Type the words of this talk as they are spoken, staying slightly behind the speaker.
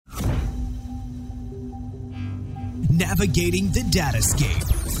Navigating the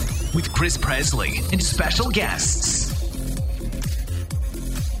Datascape with Chris Presley and special guests.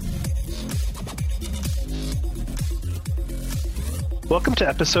 Welcome to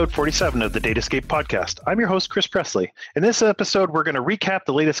episode 47 of the Datascape podcast. I'm your host, Chris Presley. In this episode, we're going to recap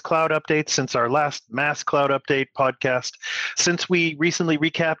the latest cloud updates since our last mass cloud update podcast. Since we recently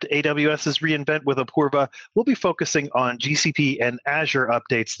recapped AWS's reInvent with Apoorva, we'll be focusing on GCP and Azure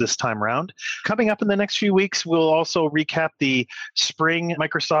updates this time around. Coming up in the next few weeks, we'll also recap the spring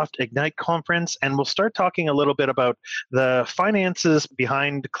Microsoft Ignite conference, and we'll start talking a little bit about the finances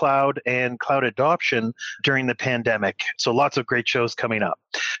behind cloud and cloud adoption during the pandemic. So lots of great shows coming up.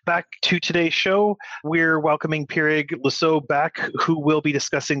 Back to today's show, we're welcoming Pierrig Lassault back, who will be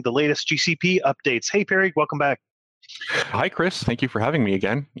discussing the latest GCP updates. Hey, Pierrig, welcome back. Hi, Chris. Thank you for having me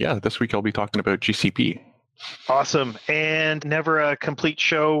again. Yeah, this week I'll be talking about GCP. Awesome. And never a complete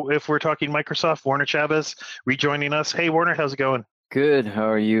show if we're talking Microsoft. Warner Chavez rejoining us. Hey, Warner, how's it going? Good. How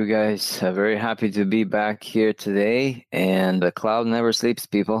are you guys? Very happy to be back here today. And the cloud never sleeps,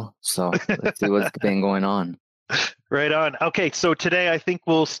 people. So let's see what's been going on. Right on. Okay, so today I think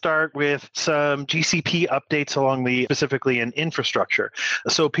we'll start with some GCP updates specifically in infrastructure.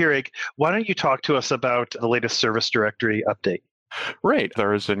 So Pierrig, why don't you talk to us about the latest service directory update? Right.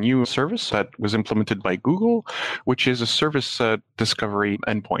 There is a new service that was implemented by Google, which is a service discovery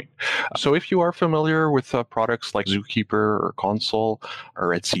endpoint. So if you are familiar with products like Zookeeper or Consul or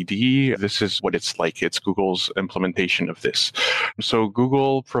etcd, this is what it's like. It's Google's implementation of this. So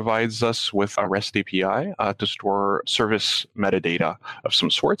Google provides us with a REST API to store service metadata of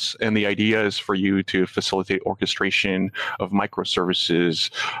some sorts. And the idea is for you to facilitate orchestration of microservices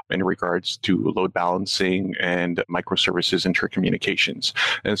in regards to load balancing and microservices intercommunications.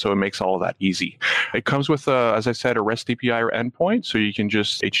 And so it makes all of that easy. It comes with, as I said, a REST API or endpoint, so you can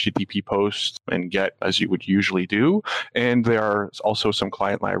just HTTP post and get as you would usually do. And there are also some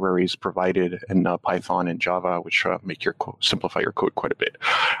client libraries provided in Python and Java, which make simplify your code quite a bit.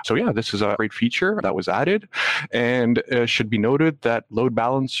 So yeah, this is a great feature that was added. And it should be noted that load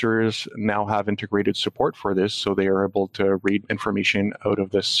balancers now have integrated support for this, so they are able to read information out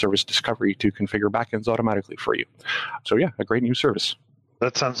of this service discovery to configure backends automatically for you. So yeah, a great new service.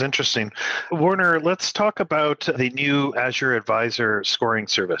 That sounds interesting. Warner, let's talk about the new Azure Advisor scoring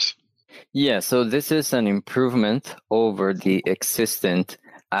service. Yeah, so this is an improvement over the existing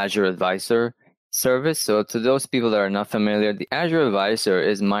Azure Advisor service. So to those people that are not familiar, the Azure Advisor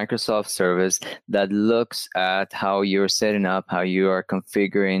is Microsoft's service that looks at how you're setting up, how you are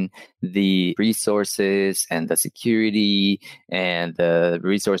configuring the resources and the security and the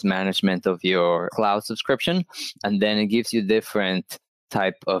resource management of your cloud subscription. And then it gives you different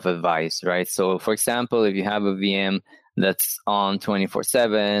type of advice, right? So for example, if you have a VM that's on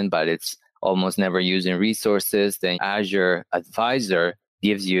 24/7, but it's almost never using resources, then Azure Advisor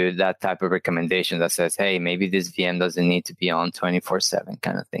gives you that type of recommendation that says, hey, maybe this VM doesn't need to be on 24/7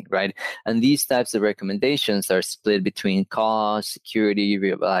 kind of thing, right? And these types of recommendations are split between cost, security,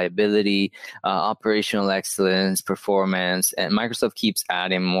 reliability, operational excellence, performance, and Microsoft keeps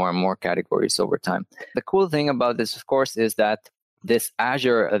adding more and more categories over time. The cool thing about this, of course, is that this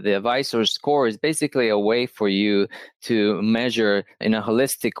Azure, the Advisor score is basically a way for you to measure in a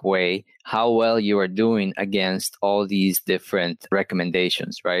holistic way how well you are doing against all these different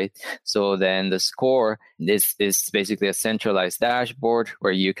recommendations, right? So then the score, this is basically a centralized dashboard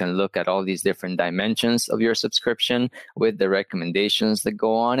where you can look at all these different dimensions of your subscription with the recommendations that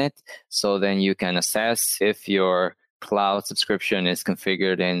go on it. So then you can assess if your cloud subscription is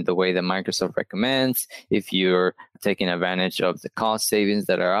configured in the way that Microsoft recommends, if you're taking advantage of the cost savings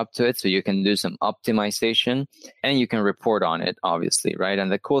that are up to it, so you can do some optimization and you can report on it, obviously, right?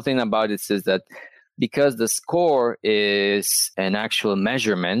 And the cool thing about it is that because the score is an actual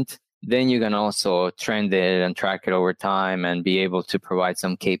measurement, then you can also trend it and track it over time and be able to provide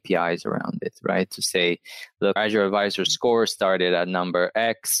some KPIs around it, right? To say, look, Azure Advisor score started at number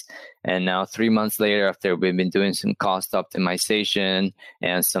X, and now 3 months later, after we've been doing some cost optimization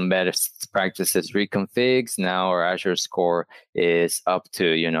and some best practices reconfigs, now our Azure score is up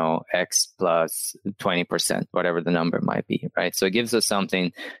to, X plus 20%, whatever the number might be, right? So it gives us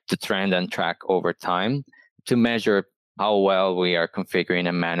something to trend and track over time to measure how well we are configuring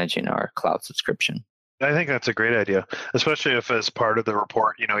and managing our cloud subscription. I think that's a great idea, especially if as part of the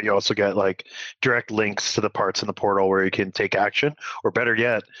report, you also get like direct links to the parts in the portal where you can take action, or better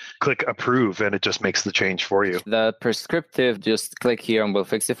yet, click approve and it just makes the change for you. The prescriptive, just click here and we'll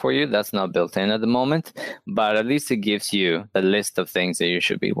fix it for you. That's not built in at the moment, but at least it gives you a list of things that you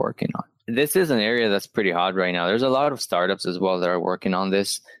should be working on. This is an area that's pretty hot right now. There's a lot of startups as well that are working on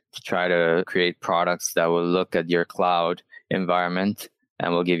this. to try to create products that will look at your cloud environment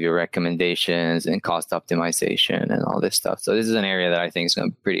and will give you recommendations and cost optimization and all this stuff. So this is an area that I think is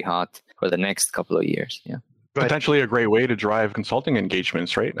going to be pretty hot for the next couple of years. Yeah. Potentially a great way to drive consulting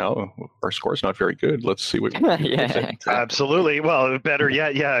engagements. Right now, our score's not very good. Let's see what. Exactly. Absolutely. Well, better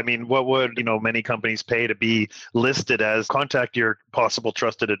yet, I mean, what would many companies pay to be listed as contact your possible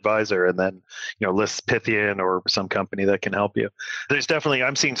trusted advisor, and then list Pythian or some company that can help you. There's definitely,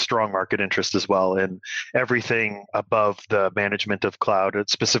 I'm seeing strong market interest as well in everything above the management of cloud,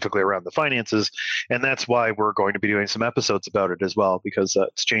 specifically around the finances, and that's why we're going to be doing some episodes about it as well, because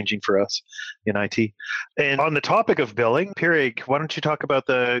it's changing for us in IT. And on the topic of billing, Pirig, why don't you talk about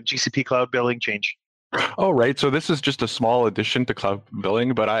the GCP cloud billing change? Oh, right. So this is just a small addition to cloud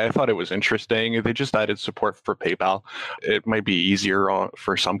billing, but I thought it was interesting. They just added support for PayPal. It might be easier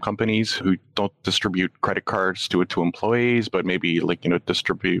for some companies who don't distribute credit cards to employees, but maybe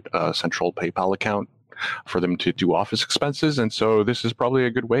distribute a central PayPal account for them to do office expenses. And so this is probably a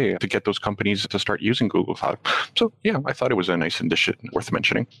good way to get those companies to start using Google Cloud. So yeah, I thought it was a nice addition worth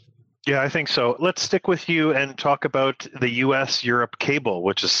mentioning. Yeah, I think so. Let's stick with you and talk about the US-Europe cable,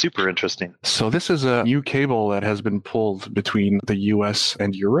 which is super interesting. So this is a new cable that has been pulled between the US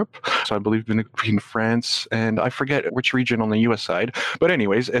and Europe. So I believe between France and I forget which region on the US side. But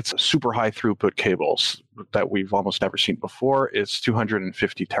anyways, it's super high throughput cables that we've almost never seen before. It's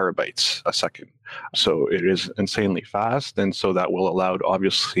 250 terabytes a second. So it is insanely fast. And so that will allow,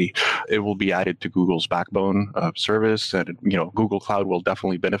 obviously, it will be added to Google's backbone service. And, Google Cloud will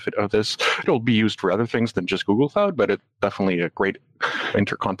definitely benefit of this. It'll be used for other things than just Google Cloud, but it's definitely a great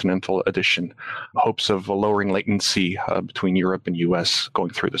intercontinental addition. Hopes of lowering latency between Europe and US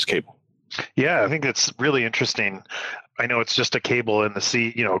going through this cable. Yeah, I think it's really interesting. I know it's just a cable in the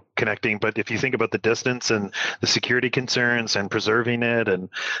sea, connecting, but if you think about the distance and the security concerns and preserving it, and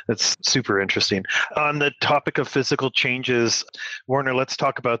it's super interesting. On the topic of physical changes, Warner, let's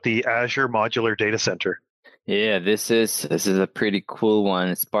talk about the Azure Modular Data Center. Yeah, this is a pretty cool one.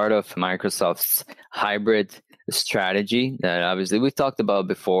 It's part of Microsoft's hybrid strategy that obviously we've talked about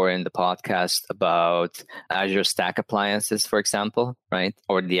before in the podcast about Azure Stack appliances, for example, right?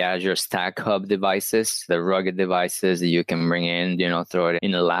 Or the Azure Stack Hub devices, the rugged devices that you can bring in, throw it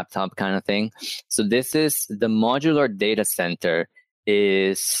in a laptop kind of thing. So this is the modular data center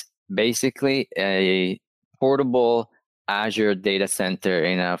is basically a portable Azure data center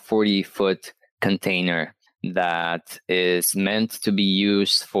in a 40-foot container that is meant to be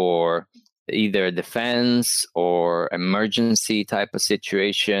used for either defense or emergency type of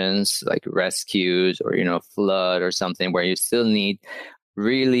situations like rescues or, flood or something where you still need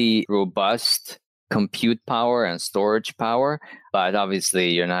really robust compute power and storage power. But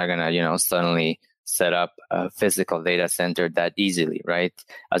obviously you're not going to, suddenly set up a physical data center that easily, right?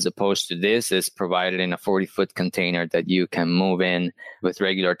 As opposed to this is provided in a 40-foot container that you can move in with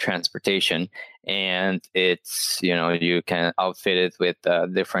regular transportation. And it's, you can outfit it with a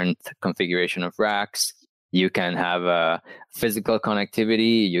different configuration of racks. You can have a physical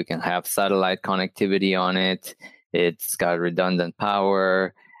connectivity. You can have satellite connectivity on it. It's got redundant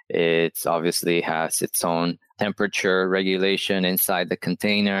power. It obviously has its own temperature regulation inside the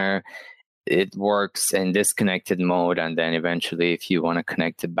container. It works in disconnected mode. And then eventually, if you want to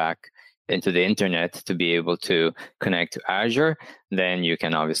connect it back into the internet to be able to connect to Azure, then you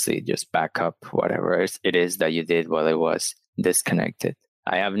can obviously just back up whatever it is that you did while it was disconnected.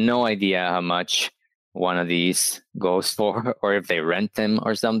 I have no idea how much one of these goes for or if they rent them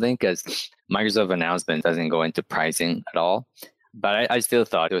or something, because Microsoft announcement doesn't go into pricing at all. But I still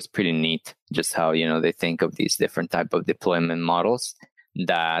thought it was pretty neat just how, they think of these different type of deployment models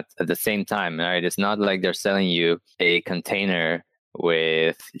that at the same time, right, it's not like they're selling you a container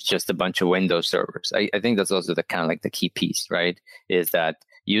with just a bunch of Windows servers. I think that's also the kind of like the key piece, right? Is that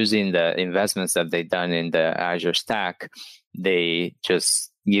using the investments that they've done in the Azure Stack, they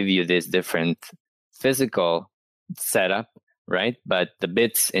just give you this different physical setup, right? But the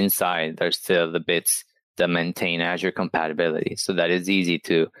bits inside are still the bits that maintain Azure compatibility, so that it's easy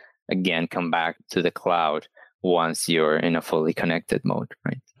to, again, come back to the cloud once you're in a fully connected mode,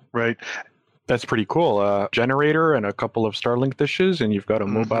 right? Right. That's pretty cool. Generator and a couple of Starlink dishes, and you've got a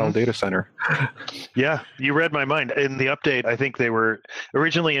mobile data center. Yeah, you read my mind. In the update, I think they were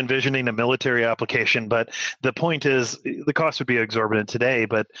originally envisioning a military application, but the point is the cost would be exorbitant today,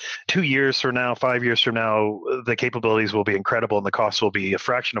 but 2 years from now, 5 years from now, the capabilities will be incredible and the costs will be a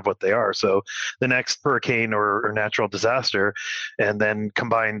fraction of what they are. So the next hurricane or natural disaster, and then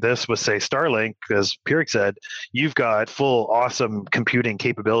combine this with, say, Starlink, as Pirig said, you've got full awesome computing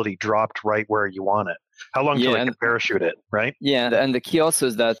capability dropped right where you want it. How long till I can parachute it, right? Yeah, and the key also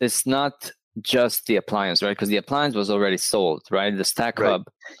is that it's not just the appliance, right? Because the appliance was already sold, right? The Stack Hub,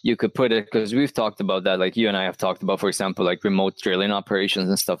 you could put it, because we've talked about that, like you and I have talked about, for example, like remote drilling operations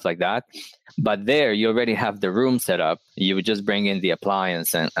and stuff like that. But there, you already have the room set up. You would just bring in the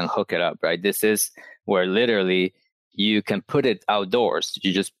appliance and hook it up, right? This is where literally you can put it outdoors.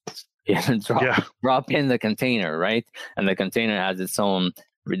 You just drop in the container, right? And the container has its own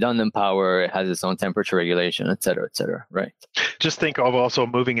redundant power, it has its own temperature regulation, et cetera, right? Just think of also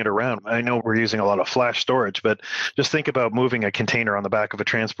moving it around. I know we're using a lot of flash storage, but just think about moving a container on the back of a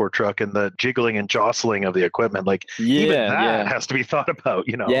transport truck and the jiggling and jostling of the equipment. Like even that has to be thought about,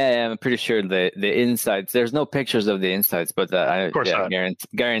 you know? Yeah, I'm pretty sure the insides, there's no pictures of the insides, but I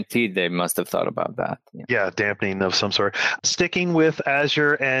guaranteed they must have thought about that. Yeah, dampening of some sort. Sticking with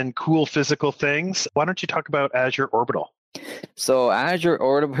Azure and cool physical things, why don't you talk about Azure Orbital? So Azure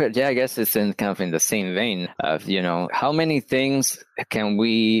Orbital, I guess it's in kind of in the same vein of, how many physical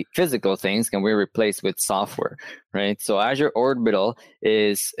things can we replace with software, right? So Azure Orbital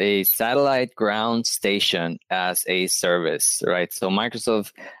is a satellite ground station as a service, right? So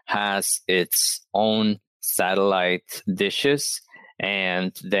Microsoft has its own satellite dishes.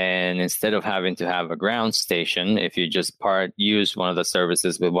 And then instead of having to have a ground station, if you just use one of the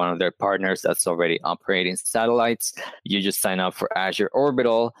services with one of their partners that's already operating satellites, you just sign up for Azure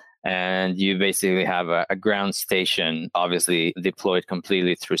Orbital and you basically have a ground station, obviously deployed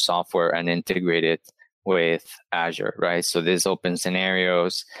completely through software and integrated with Azure, right? So this opens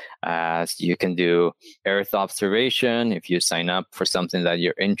scenarios as you can do Earth observation. If you sign up for something that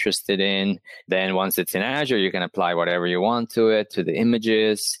you're interested in, then once it's in Azure, you can apply whatever you want to it, to the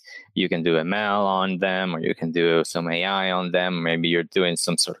images. You can do ML on them, or you can do some AI on them. Maybe you're doing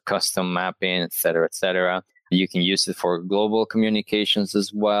some sort of custom mapping, et cetera, et cetera. You can use it for global communications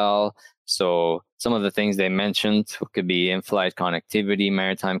as well. So some of the things they mentioned could be in-flight connectivity,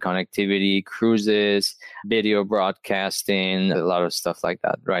 maritime connectivity, cruises, video broadcasting, a lot of stuff like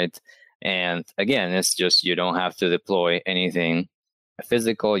that, right? And again, it's just you don't have to deploy anything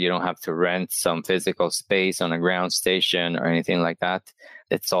physical. You don't have to rent some physical space on a ground station or anything like that.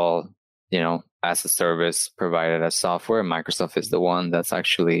 It's all, as a service provided as software. Microsoft is the one that's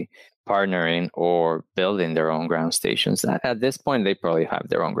actually partnering or building their own ground stations. At this point, they probably have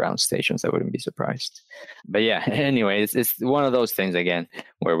their own ground stations. I wouldn't be surprised. But yeah, anyway, it's one of those things, again,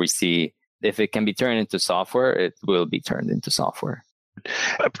 where we see if it can be turned into software, it will be turned into software.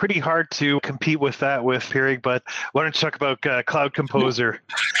 Pretty hard to compete with that with Pirig, but why don't you talk about Cloud Composer?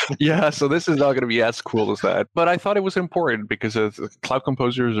 Yeah, so this is not going to be as cool as that, but I thought it was important because Cloud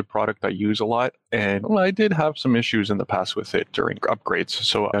Composer is a product I use a lot, and I did have some issues in the past with it during upgrades,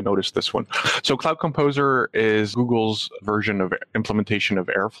 so I noticed this one. So Cloud Composer is Google's version of implementation of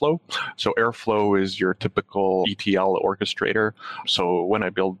Airflow. So Airflow is your typical ETL orchestrator. So when I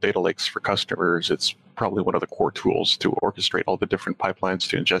build data lakes for customers, it's probably one of the core tools to orchestrate all the different pipelines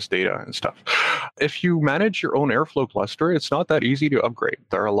to ingest data and stuff. If you manage your own Airflow cluster, it's not that easy to upgrade.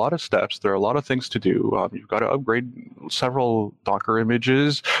 There are a lot of steps. There are a lot of things to do. You've got to upgrade several Docker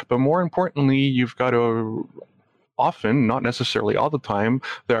images, but more importantly, you've got to often, not necessarily all the time,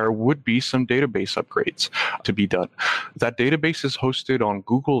 there would be some database upgrades to be done. That database is hosted on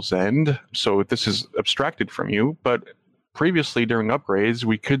Google's end, so this is abstracted from you, but previously during upgrades,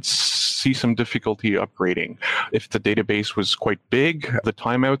 we could see some difficulty upgrading. If the database was quite big, the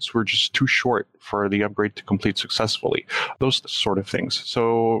timeouts were just too short for the upgrade to complete successfully. Those sort of things.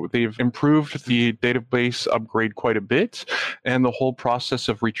 So they've improved the database upgrade quite a bit and the whole process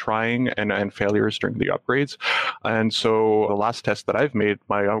of retrying and failures during the upgrades. And so the last test that I've made,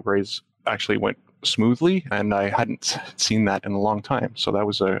 my upgrades actually went smoothly, and I hadn't seen that in a long time. So that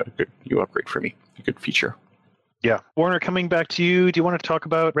was a good new upgrade for me, a good feature. Yeah. Warner, coming back to you, do you want to talk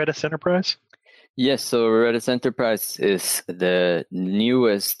about Redis Enterprise? Yes, so Redis Enterprise is the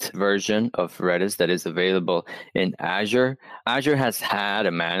newest version of Redis that is available in Azure. Azure has had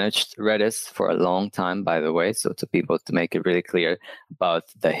a managed Redis for a long time, by the way, so to people to make it really clear about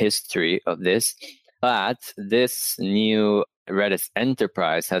the history of this. But this new Redis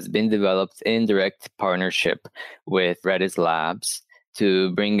Enterprise has been developed in direct partnership with Redis Labs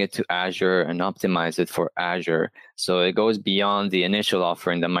to bring it to Azure and optimize it for Azure. So it goes beyond the initial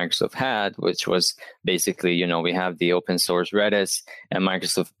offering that Microsoft had, which was basically, we have the open source Redis and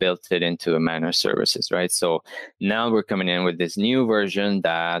Microsoft built it into a managed services, right? So now we're coming in with this new version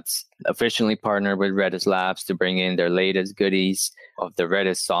that's officially partnered with Redis Labs to bring in their latest goodies of the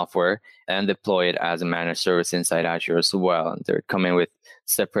Redis software and deploy it as a managed service inside Azure as well. And they're coming with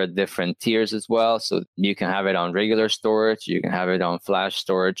separate different tiers as well. So you can have it on regular storage. You can have it on flash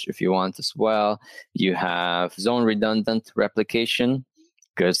storage if you want as well. You have zone redundant replication,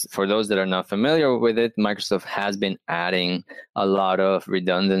 because for those that are not familiar with it, Microsoft has been adding a lot of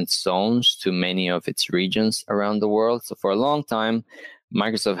redundant zones to many of its regions around the world. So for a long time,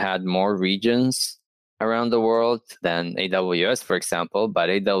 Microsoft had more regions around the world than AWS, for example, but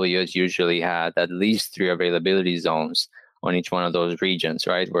AWS usually had at least 3 availability zones on each one of those regions,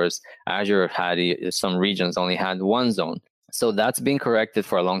 right? Whereas Azure had some regions only had 1 zone. So that's been corrected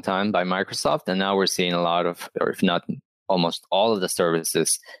for a long time by Microsoft. And now we're seeing a lot of, or if not almost all of the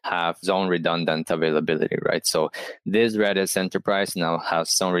services have zone redundant availability, right? So this Redis Enterprise now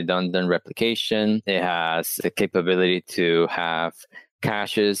has zone redundant replication. It has the capability to have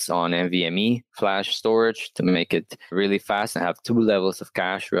caches on NVMe flash storage to make it really fast and have 2 levels of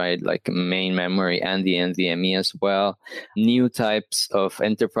cache, right? Like main memory and the NVMe as well. New types of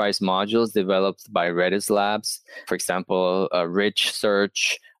enterprise modules developed by Redis Labs. For example, a rich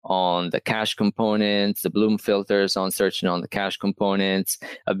search on the cache components, the Bloom filters on searching on the cache components,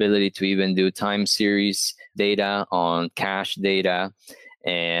 ability to even do time series data on cache data.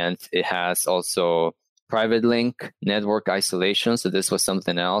 And it has also private link network isolation. So this was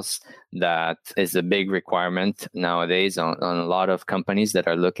something else that is a big requirement nowadays on a lot of companies that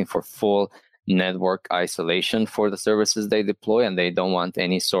are looking for full network isolation for the services they deploy, and they don't want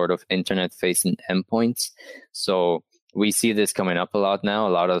any sort of internet-facing endpoints. So we see this coming up a lot now. A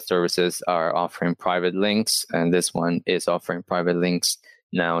lot of services are offering private links, and this one is offering private links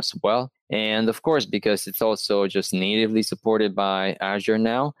now as well. And of course, because it's also just natively supported by Azure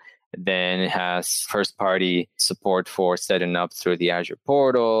now, then it has first-party support for setting up through the Azure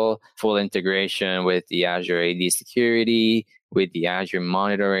portal, full integration with the Azure AD security, with the Azure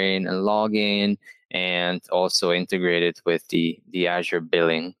monitoring and logging, and also integrated with the Azure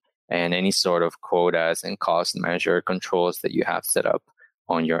billing and any sort of quotas and cost measure controls that you have set up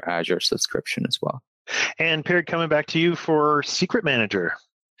on your Azure subscription as well. And Peard, coming back to you for Secret Manager.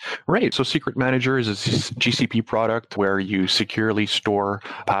 Right. So Secret Manager is a GCP product where you securely store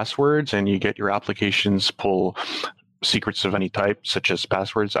passwords and you get your applications pull secrets of any type, such as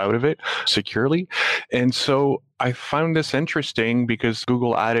passwords, out of it securely. And so I found this interesting because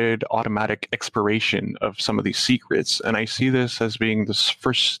Google added automatic expiration of some of these secrets. And I see this as being the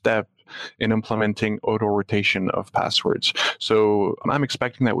first step in implementing auto rotation of passwords. So I'm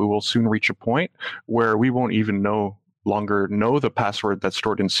expecting that we will soon reach a point where we won't even longer know the password that's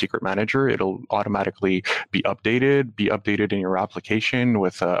stored in Secret Manager. It'll automatically be updated in your application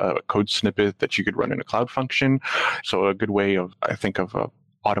with a code snippet that you could run in a Cloud Function. So a good way of, I think, of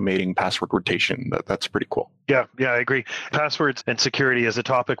automating password rotation. That's pretty cool. Yeah, I agree. Passwords and security is a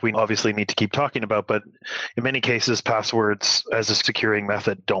topic we obviously need to keep talking about, but in many cases, passwords as a securing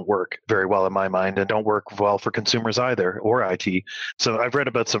method don't work very well in my mind and don't work well for consumers either, or IT. So I've read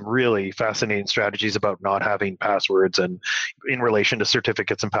about some really fascinating strategies about not having passwords and in relation to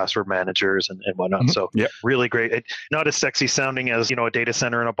certificates and password managers and whatnot. So really great. Not as sexy sounding as, a data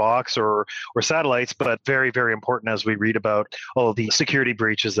center in a box or satellites, but very, very important as we read about all the security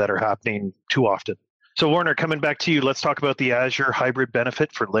breaches that are happening too often. So Warner, coming back to you, let's talk about the Azure Hybrid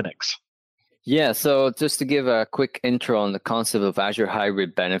Benefit for Linux. Yeah, so just to give a quick intro on the concept of Azure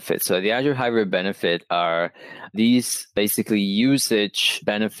Hybrid Benefit. So the Azure Hybrid Benefit are these basically usage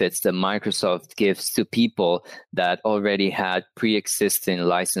benefits that Microsoft gives to people that already had pre-existing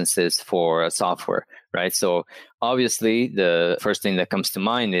licenses for software, right? So obviously, the first thing that comes to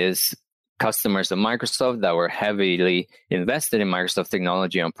mind is customers of Microsoft that were heavily invested in Microsoft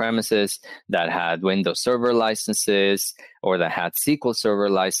technology on premises, that had Windows Server licenses or that had SQL Server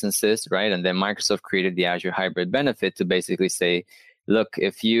licenses, right? And then Microsoft created the Azure Hybrid Benefit to basically say, look,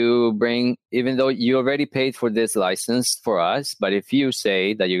 if you bring, even though you already paid for this license for us, but if you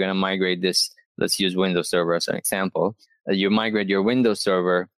say that you're going to migrate this, let's use Windows Server as an example, you migrate your Windows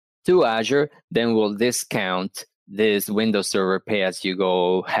Server to Azure, then we'll discount this Windows Server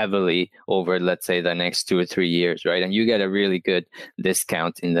pay-as-you-go heavily over, let's say, the next 2 or 3 years, right? And you get a really good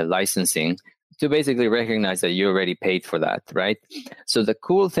discount in the licensing to basically recognize that you already paid for that, right? So the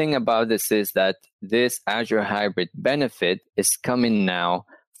cool thing about this is that this Azure Hybrid Benefit is coming now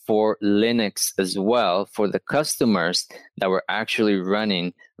for Linux as well, for the customers that were actually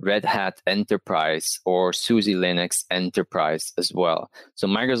running Red Hat Enterprise or SUSE Linux Enterprise as well. So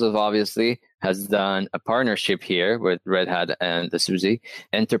Microsoft obviously has done a partnership here with Red Hat and the SUSE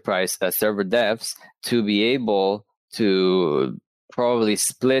Enterprise server devs to be able to probably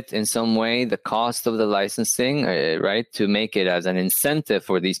split in some way the cost of the licensing, right, to make it as an incentive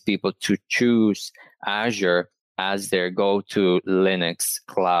for these people to choose Azure as their go-to Linux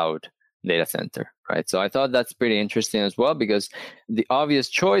cloud data center, right? So I thought that's pretty interesting as well, because the obvious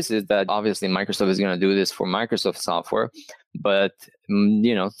choice is that obviously Microsoft is going to do this for Microsoft software, but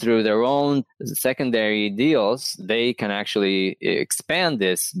through their own secondary deals, they can actually expand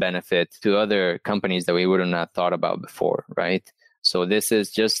this benefit to other companies that we wouldn't have thought about before, right? So this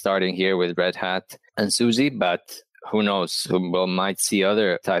is just starting here with Red Hat and SUSE, but who knows? We might see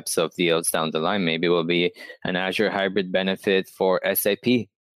other types of deals down the line. Maybe it will be an Azure hybrid benefit for SAP,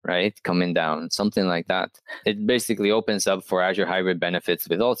 right? Coming down, something like that. It basically opens up for Azure hybrid benefits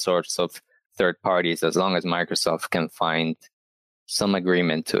with all sorts of third parties, as long as Microsoft can find some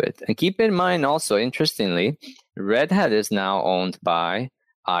agreement to it. And keep in mind also, interestingly, Red Hat is now owned by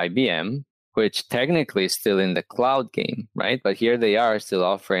IBM, which technically is still in the cloud game, right? But here they are still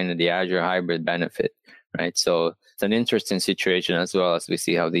offering the Azure hybrid benefit, right? So it's an interesting situation as well, as we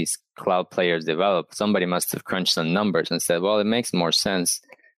see how these cloud players develop. Somebody must have crunched some numbers and said, well, it makes more sense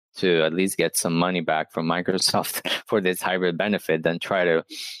to at least get some money back from Microsoft for this hybrid benefit than try to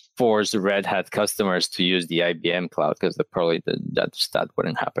force Red Hat customers to use the IBM cloud, because that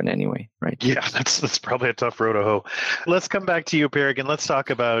wouldn't happen anyway, right? Yeah, that's probably a tough row to hoe. Let's come back to you, Peregrine, and let's talk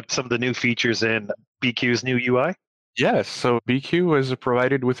about some of the new features in BQ's new UI. Yes, so BQ is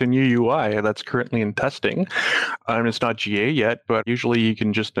provided with a new UI that's currently in testing. It's not GA yet, but usually you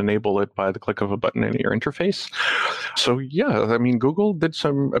can just enable it by the click of a button in your interface. So yeah, I mean, Google did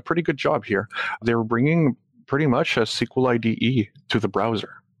a pretty good job here. They're bringing pretty much a SQL IDE to the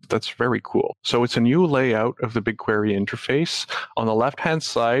browser. That's very cool. So it's a new layout of the BigQuery interface. On the left-hand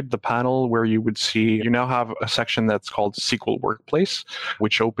side, the panel where you would see, you now have a section that's called SQL Workplace,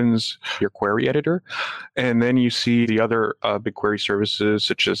 which opens your query editor. And then you see the other BigQuery services,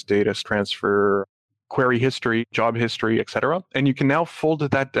 such as data transfer, query history, job history, etc. And you can now fold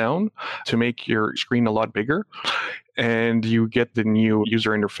that down to make your screen a lot bigger. And you get the new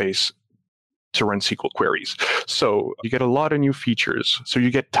user interface to run SQL queries. So you get a lot of new features. So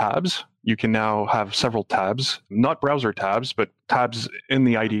you get tabs. You can now have several tabs, not browser tabs, but tabs in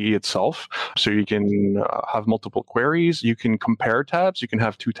the IDE itself. So you can have multiple queries. You can compare tabs. You can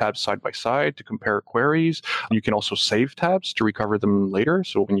have two tabs side by side to compare queries. You can also save tabs to recover them later.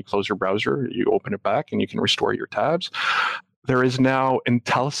 So when you close your browser, you open it back and you can restore your tabs. There is now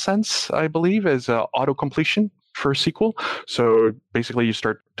IntelliSense, I believe, as auto-completion for SQL. So basically you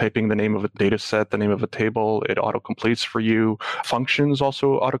start typing the name of a data set, the name of a table, it auto-completes for you. Functions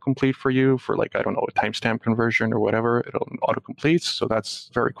also auto-complete for you for, like, I don't know, a timestamp conversion or whatever. It'll auto-completes. So that's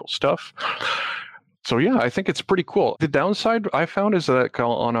very cool stuff. So yeah, I think it's pretty cool. The downside I found is that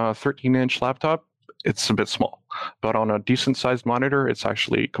on a 13-inch laptop, it's a bit small. But on a decent-sized monitor, it's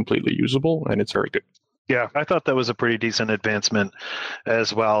actually completely usable and it's very good. Yeah, I thought that was a pretty decent advancement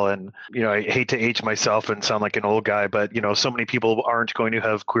as well. And, I hate to age myself and sound like an old guy, but, so many people aren't going to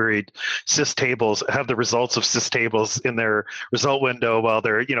have queried systables, have the results of systables in their result window while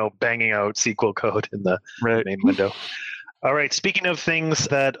they're, banging out SQL code in the main window. All right, speaking of things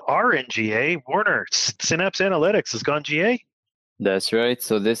that are in GA, Warner, Synapse Analytics has gone GA? That's right.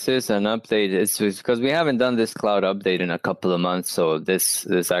 So this is an update. It's because we haven't done this cloud update in a couple of months. So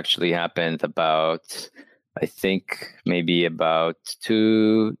this actually happened about, I think, maybe about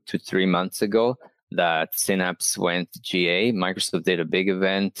 2 to 3 months ago that Synapse went GA. Microsoft did a big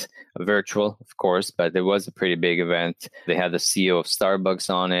event, virtual, of course, but it was a pretty big event. They had the CEO of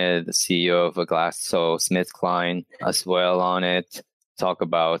Starbucks on it, the CEO of GlaxoSmithKline as well on it. Talk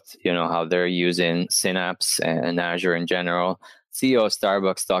about, how they're using Synapse and Azure in general. CEO of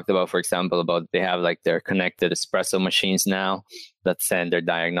Starbucks talked about, for example, they have like their connected espresso machines now that send their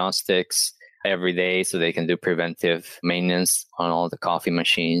diagnostics every day so they can do preventive maintenance on all the coffee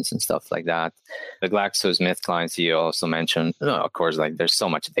machines and stuff like that. The GlaxoSmithKline CEO also mentioned, of course, like there's so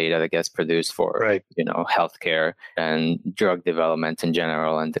much data that gets produced for, healthcare and drug development in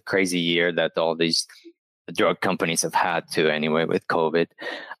general, and the crazy year that all these drug companies have had to anyway with COVID.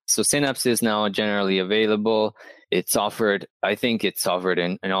 So Synapse is now generally available. It's offered, I think it's offered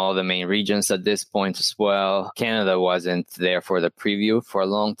in all the main regions at this point as well. Canada wasn't there for the preview for a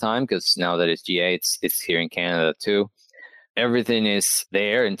long time because now that it's GA, it's here in Canada too. Everything is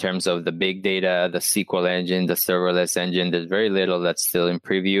there in terms of the big data, the SQL engine, the serverless engine. There's very little that's still in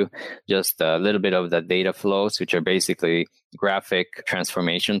preview, just a little bit of the data flows, which are basically graphic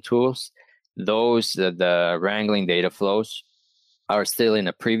transformation tools. Those, the wrangling data flows, are still in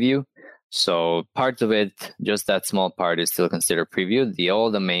a preview. So part of it, just that small part, is still considered preview.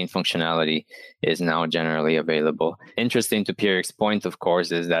 All the main functionality is now generally available. Interesting to Pierre's point, of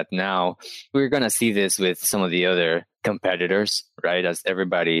course, is that now we're going to see this with some of the other competitors, right? As every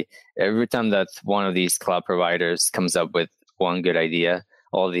time that one of these cloud providers comes up with one good idea,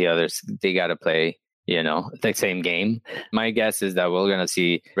 all the others, they got to play the same game. My guess is that we're going to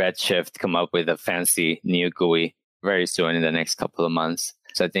see Redshift come up with a fancy new GUI very soon in the next couple of months.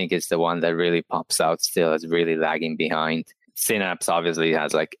 So I think it's the one that really pops out still as really lagging behind. Synapse obviously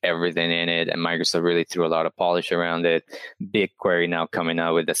has like everything in it, and Microsoft really threw a lot of polish around it. BigQuery now coming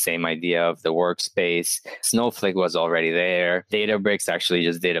out with the same idea of the workspace. Snowflake was already there. Databricks actually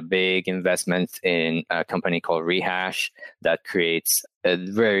just did a big investment in a company called Rehash that creates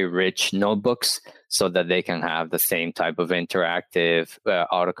very rich notebooks so that they can have the same type of interactive,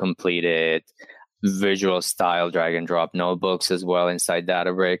 auto-completed, visual style drag and drop notebooks as well inside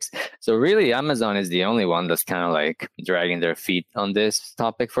Databricks. So really Amazon is the only one that's kind of like dragging their feet on this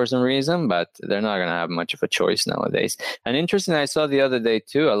topic for some reason, but they're not going to have much of a choice nowadays. And interesting, I saw the other day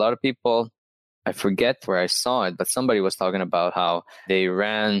too, a lot of people, I forget where I saw it, but somebody was talking about how they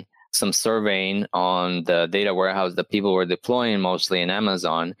ran some surveying on the data warehouse that people were deploying mostly in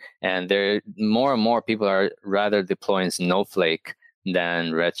Amazon, and there more and more people are rather deploying Snowflake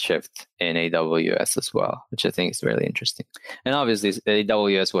than Redshift in AWS as well, which I think is really interesting. And obviously,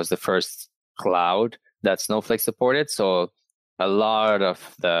 AWS was the first cloud that Snowflake supported. So a lot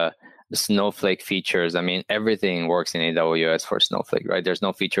of the Snowflake features, I mean, everything works in AWS for Snowflake, right? There's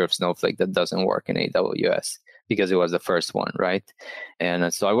no feature of Snowflake that doesn't work in AWS because it was the first one, right?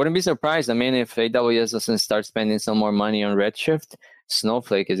 And so I wouldn't be surprised. I mean, if AWS doesn't start spending some more money on Redshift,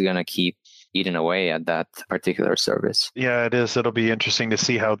 Snowflake is going to keep eating away at that particular service. Yeah, it is. It'll be interesting to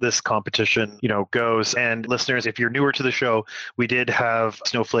see how this competition, goes. And listeners, if you're newer to the show, we did have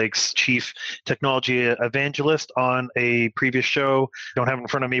Snowflake's chief technology evangelist on a previous show. Don't have it in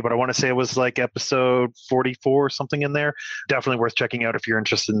front of me, but I want to say it was like episode 44 or something in there. Definitely worth checking out if you're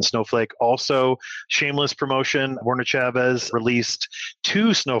interested in Snowflake. Also, shameless promotion, Werner Chavez released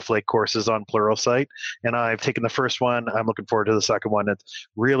 2 Snowflake courses on Pluralsight, and I've taken the first one. I'm looking forward to the second one. It's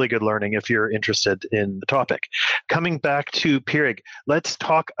really good learning if you're interested in the topic. Coming back to Pierre, let's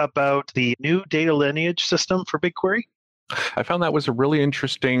talk about the new data lineage system for BigQuery. I found that was a really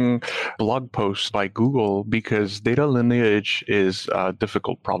interesting blog post by Google because data lineage is a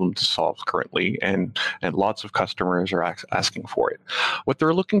difficult problem to solve currently, and lots of customers are asking for it. What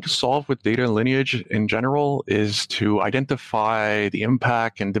they're looking to solve with data lineage in general is to identify the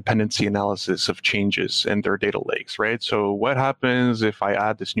impact and dependency analysis of changes in their data lakes, right? So what happens if I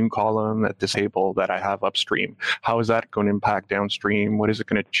add this new column at this table that I have upstream? How is that going to impact downstream? What is it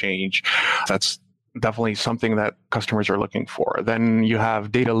going to change? That's definitely something that customers are looking for. Then you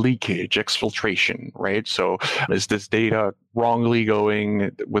have data leakage, exfiltration, right? So is this data wrongly going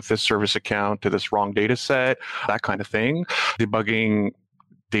with this service account to this wrong data set? That kind of thing. Debugging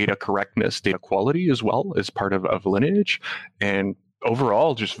data correctness, data quality as well is part of lineage. And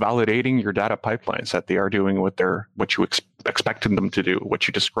overall, just validating your data pipelines that they are doing what you expected them to do, what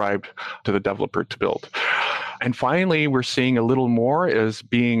you described to the developer to build. And finally, we're seeing a little more as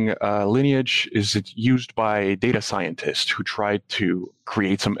being lineage is used by data scientists who tried to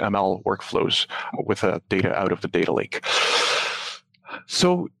create some ML workflows with data out of the data lake.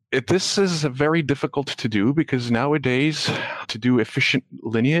 So this is very difficult to do because nowadays, to do efficient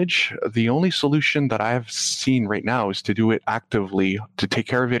lineage, the only solution that I've seen right now is to do it actively, to take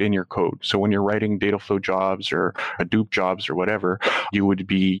care of it in your code. So when you're writing Dataflow jobs or Hadoop jobs or whatever, you would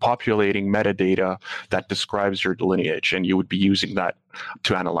be populating metadata that describes your lineage, and you would be using that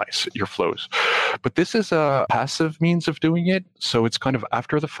to analyze your flows. But this is a passive means of doing it, so it's kind of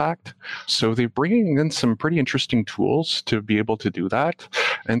after the fact. So they're bringing in some pretty interesting tools to be able to do that.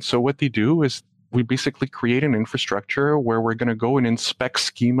 And so what they do is we basically create an infrastructure where we're going to go and inspect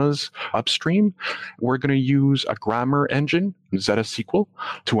schemas upstream. We're going to use a grammar engine, ZetaSQL,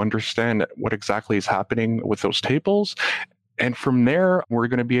 to understand what exactly is happening with those tables. And from there, we're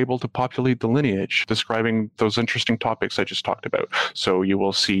going to be able to populate the lineage, describing those interesting topics I just talked about. So you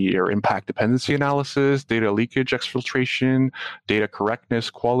will see your impact dependency analysis, data leakage exfiltration, data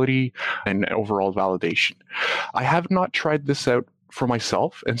correctness, quality, and overall validation. I have not tried this out for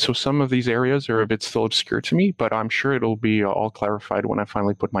myself, and so some of these areas are a bit still obscure to me, but I'm sure it'll be all clarified when I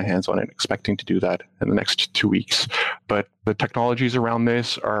finally put my hands on it, expecting to do that in the next 2 weeks. But The technologies around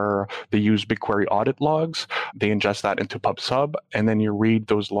this are they use BigQuery audit logs, they ingest that into PubSub, and then you read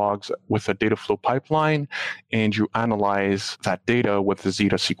those logs with a data flow pipeline, and you analyze that data with the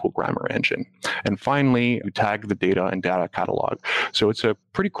Zeta SQL Grammar engine. And finally, you tag the data in Data Catalog. So it's a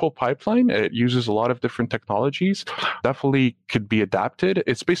pretty cool pipeline. It uses a lot of different technologies, definitely could be adapted.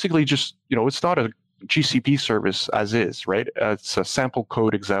 It's basically just, it's not a GCP service as is, right? It's a sample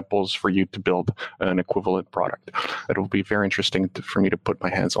code examples for you to build an equivalent product. It'll be very interesting for me to put my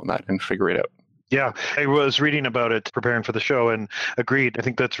hands on that and figure it out. Yeah, I was reading about it preparing for the show and agreed. I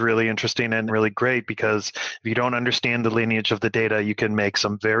think that's really interesting and really great because if you don't understand the lineage of the data, you can make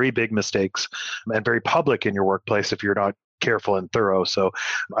some very big mistakes and very public in your workplace if you're not careful and thorough. So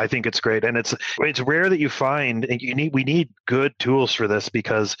I think it's great. And it's rare that you find, and we need good tools for this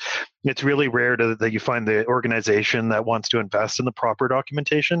because it's really rare that you find the organization that wants to invest in the proper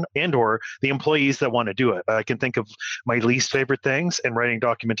documentation and or the employees that want to do it. I can think of my least favorite things, and writing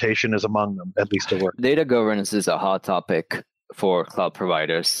documentation is among them, at least at work. Data governance is a hot topic for cloud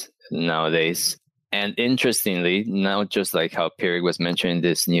providers nowadays. And interestingly, now just like how Pierre was mentioning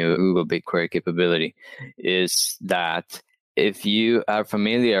this new Google BigQuery capability, is that if you are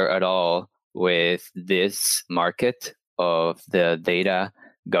familiar at all with this market of the data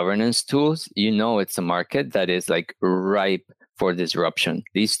governance tools, it's a market that is like ripe for disruption.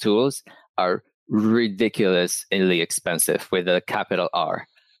 These tools are ridiculously expensive with a capital R,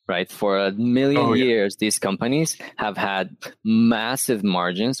 right? For a million years, these companies have had massive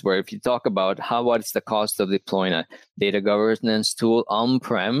margins where if you talk about what's the cost of deploying a data governance tool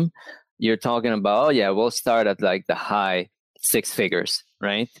on-prem, you're talking about, we'll start at like the high six figures,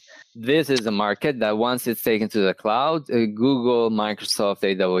 right? This is a market that once it's taken to the cloud, Google, Microsoft,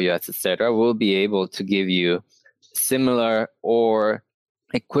 AWS, etc., will be able to give you similar or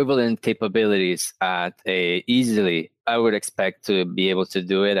equivalent capabilities at easily. I would expect to be able to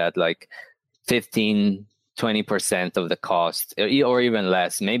do it at like 15-20% of the cost, or even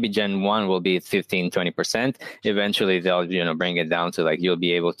less. Maybe Gen 1 will be 15-20%. Eventually, they'll bring it down to like you'll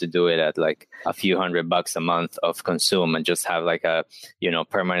be able to do it at like a few $100 a month of consume and just have like a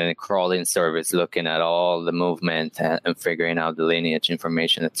permanent crawling service looking at all the movement and figuring out the lineage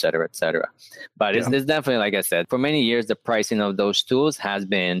information, et cetera, et cetera. But it's definitely, like I said, for many years, the pricing of those tools has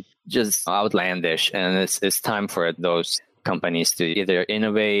been just outlandish, and it's time for those companies to either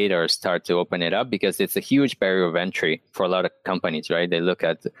innovate or start to open it up because it's a huge barrier of entry for a lot of companies, right? They look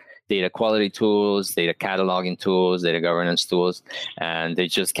at data quality tools, data cataloging tools, data governance tools, and they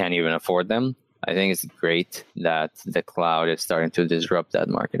just can't even afford them. I think it's great that the cloud is starting to disrupt that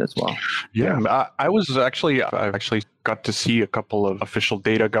market as well. Yeah, I actually got to see a couple of official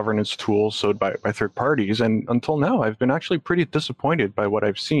data governance tools sold by third parties. And until now, I've been actually pretty disappointed by what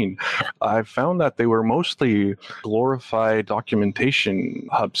I've seen. I've found that they were mostly glorified documentation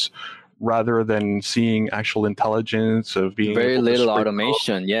hubs rather than seeing actual intelligence of being very little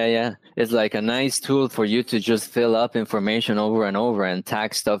automation. Yeah. It's like a nice tool for you to just fill up information over and over and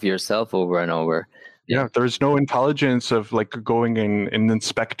tag stuff yourself over and over. Yeah, there's no intelligence of like going in and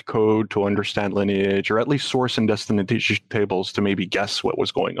inspect code to understand lineage, or at least source and destination tables to maybe guess what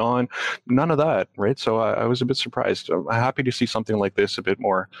was going on. None of that, right? So I was a bit surprised. I'm happy to see something like this a bit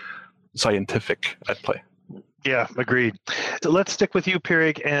more scientific at play. Yeah, agreed. So let's stick with you,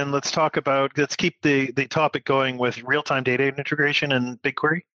 Pierre, and let's keep the topic going with real-time data integration and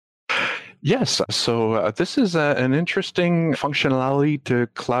BigQuery. Yes. So this is an interesting functionality to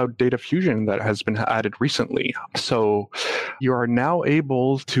Cloud Data Fusion that has been added recently. So you are now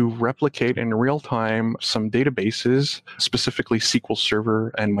able to replicate in real time some databases, specifically SQL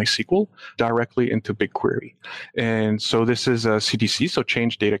Server and MySQL, directly into BigQuery. And so this is a CDC, so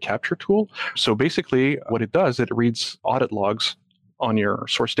Change Data Capture tool. So basically what it does, it reads audit logs on your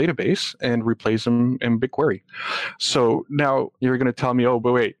source database and replays them in BigQuery. So now you're going to tell me,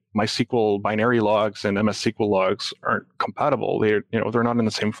 but wait, MySQL binary logs and MS SQL logs aren't compatible. They're not in the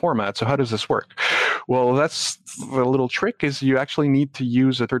same format. So how does this work? Well, that's the little trick is you actually need to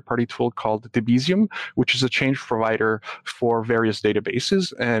use a third-party tool called Debezium, which is a change provider for various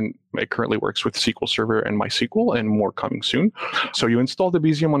databases. And it currently works with SQL Server and MySQL and more coming soon. So you install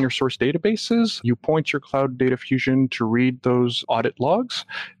Debezium on your source databases. You point your Cloud Data Fusion to read those audit logs,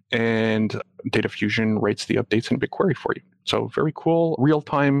 and Data Fusion writes the updates in BigQuery for you. So very cool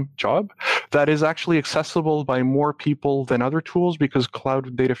real-time job that is actually accessible by more people than other tools because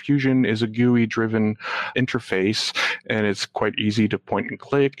Cloud Data Fusion is a GUI-driven interface, and it's quite easy to point and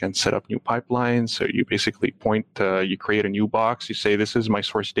click and set up new pipelines. So you basically you create a new box, you say, this is my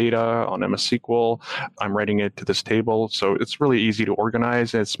source data on MS SQL, I'm writing it to this table. So it's really easy to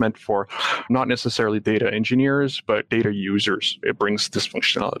organize, and it's meant for not necessarily data engineers, but data users. It brings this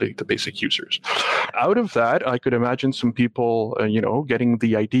functionality to basic users. Out of that, I could imagine some people, getting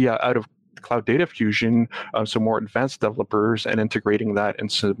the idea out of Cloud Data Fusion, some more advanced developers, and integrating that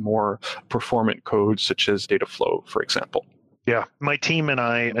into more performant codes such as Dataflow, for example. Yeah, my team and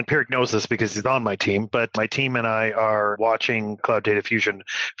I, and Pierre knows this because he's on my team, but my team and I are watching Cloud Data Fusion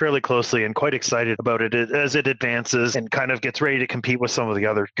fairly closely and quite excited about it as it advances and kind of gets ready to compete with some of the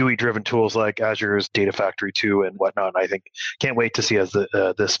other GUI-driven tools like Azure's Data Factory 2 and whatnot. I think can't wait to see as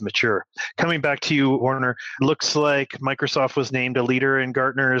this mature. Coming back to you, Warner, looks like Microsoft was named a leader in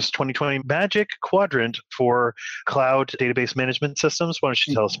Gartner's 2020 Magic Quadrant for Cloud Database Management Systems. Why don't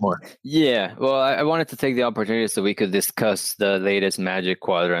you tell us more? Yeah, well, I wanted to take the opportunity so we could discuss the latest Magic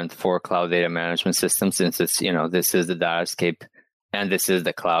Quadrant for Cloud Data Management Systems, since it's, this is the Datascape and this is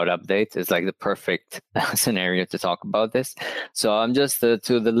the cloud update. It's like the perfect scenario to talk about this. So I'm just, to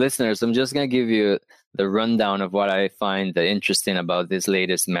the listeners, I'm just going to give you the rundown of what I find interesting about this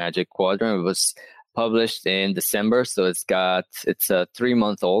latest Magic Quadrant. It was published in December, so it's a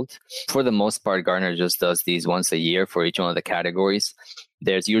 3-month-old. For the most part, Gartner just does these once a year for each one of the categories.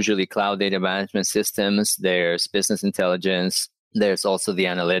 There's usually cloud data management systems, there's business intelligence, there's also the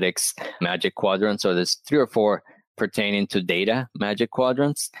analytics Magic Quadrant. So there's 3 or 4 pertaining to data Magic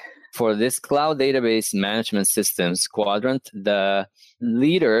Quadrants. For this cloud database management systems quadrant, the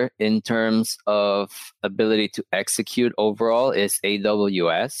leader in terms of ability to execute overall is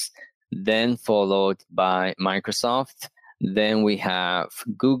AWS, then followed by Microsoft. Then we have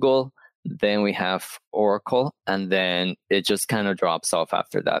Google, then we have Oracle, and then it just kind of drops off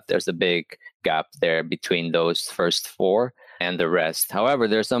after that. There's a big gap there between those first 4 and the rest. However,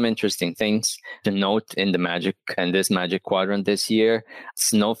 there's some interesting things to note in this Magic Quadrant this year.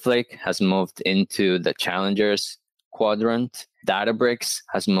 Snowflake has moved into the Challengers Quadrant. Databricks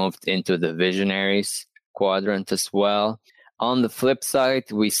has moved into the Visionaries Quadrant as well. On the flip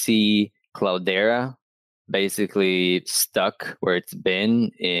side, we see Cloudera basically stuck where it's been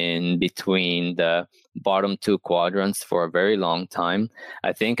in between the bottom 2 quadrants for a very long time.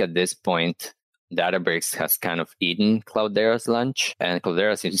 I think at this point, Databricks has kind of eaten Cloudera's lunch, and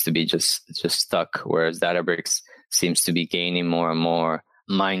Cloudera seems to be just stuck, whereas Databricks seems to be gaining more and more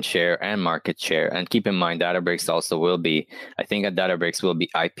mind share and market share. And keep in mind, Databricks also I think Databricks will be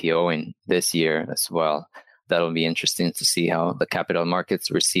IPOing this year as well. That'll be interesting to see how the capital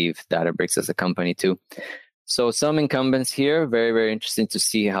markets receive Databricks as a company too. So some incumbents here, very, very interesting to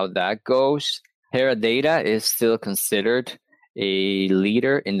see how that goes. Teradata is still considered a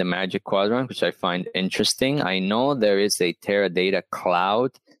leader in the Magic Quadrant, which I find interesting. I know there is a Teradata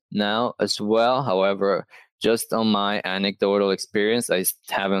Cloud now as well. However, just on my anecdotal experience, I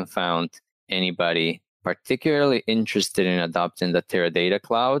haven't found anybody particularly interested in adopting the Teradata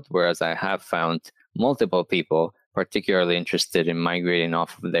Cloud, whereas I have found multiple people particularly interested in migrating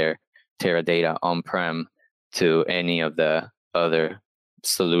off of their Teradata on-prem to any of the other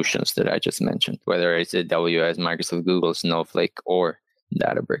solutions that I just mentioned, whether it's AWS, Microsoft, Google, Snowflake, or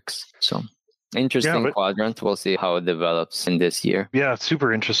Databricks. So interesting quadrant. We'll see how it develops in this year. Yeah,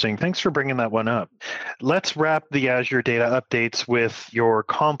 super interesting. Thanks for bringing that one up. Let's wrap the Azure data updates with your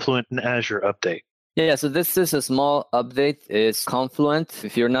Confluent and Azure update. Yeah, so this is a small update. It's Confluent.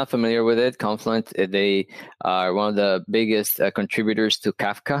 If you're not familiar with it, Confluent, they are one of the biggest contributors to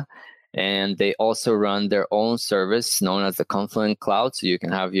Kafka. And they also run their own service known as the Confluent Cloud. So you can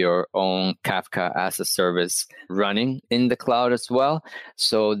have your own Kafka as a service running in the cloud as well.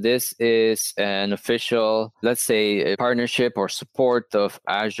 So this is an official, let's say, a partnership or support of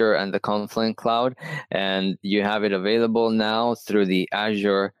Azure and the Confluent Cloud. And you have it available now through the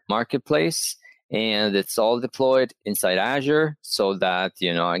Azure Marketplace. And it's all deployed inside Azure so that,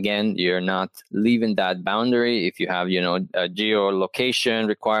 again, you're not leaving that boundary. If you have, geolocation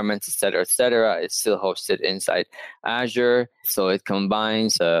requirements, et cetera, it's still hosted inside Azure. So it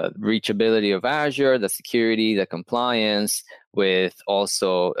combines the reachability of Azure, the security, the compliance with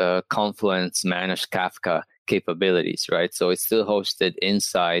also Confluent's managed Kafka capabilities, right? So it's still hosted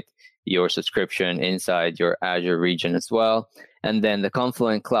inside your subscription inside your Azure region as well. And then the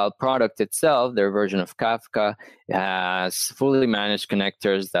Confluent Cloud product itself, their version of Kafka, has fully managed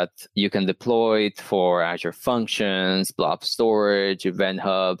connectors that you can deploy for Azure Functions, Blob Storage, Event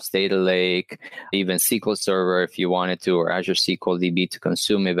Hubs, Data Lake, even SQL Server if you wanted to, or Azure SQL DB to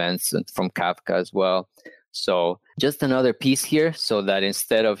consume events from Kafka as well. So just another piece here, so that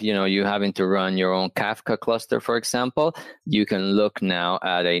instead of you having to run your own Kafka cluster, for example, you can look now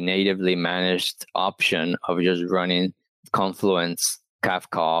at a natively managed option of just running Confluent's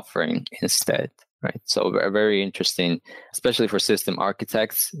Kafka offering instead, right? So very interesting, especially for system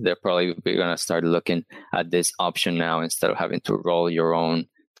architects. They're probably going to start looking at this option now instead of having to roll your own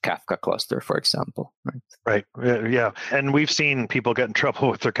Kafka cluster, for example. Right. Yeah. And we've seen people get in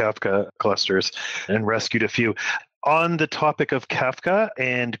trouble with their Kafka clusters and rescued a few. On the topic of Kafka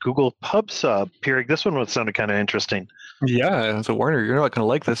and Google PubSub, Pierre, this one sounded kind of interesting. Yeah, so Warner, you're not going to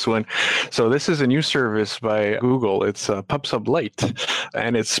like this one. So this is a new service by Google. It's PubSub Lite,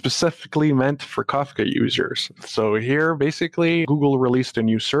 and it's specifically meant for Kafka users. So here, basically, Google released a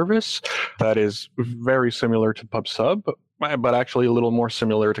new service that is very similar to PubSub, but actually a little more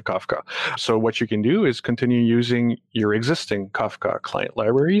similar to Kafka. So what you can do is continue using your existing Kafka client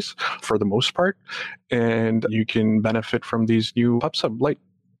libraries for the most part, and you can benefit from these new PubSub Lite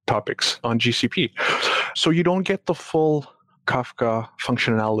topics on GCP. So you don't get the full Kafka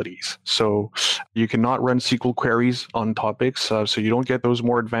functionalities. So you cannot run SQL queries on topics. So you don't get those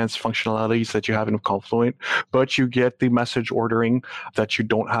more advanced functionalities that you have in Confluent, but you get the message ordering that you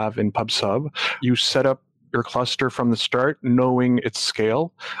don't have in PubSub. You set up your cluster from the start, knowing its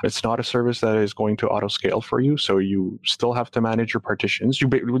scale. It's not a service that is going to auto scale for you. So you still have to manage your partitions. You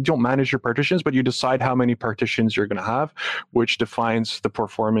don't manage your partitions, but you decide how many partitions you're going to have, which defines the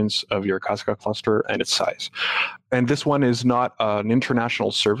performance of your Kafka cluster and its size. And this one is not an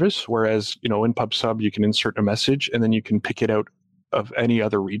international service, whereas, in PubSub, you can insert a message and then you can pick it out of any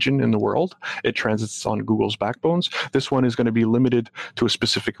other region in the world. It transits on Google's backbones. This one is going to be limited to a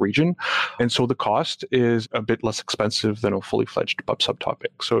specific region. And so the cost is a bit less expensive than a fully fledged PubSub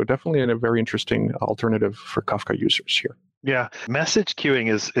topic. So definitely a very interesting alternative for Kafka users here. Yeah, message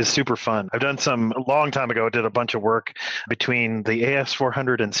queuing is super fun. I've done some a long time ago, did a bunch of work between the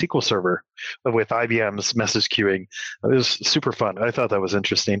AS400 and SQL Server with IBM's message queuing. It was super fun. I thought that was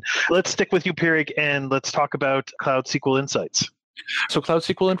interesting. Let's stick with you, Pierre, and let's talk about Cloud SQL Insights. So Cloud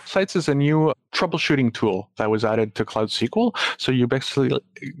SQL Insights is a new troubleshooting tool that was added to Cloud SQL. So you basically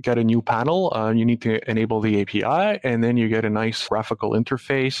get a new panel. You need to enable the API, and then you get a nice graphical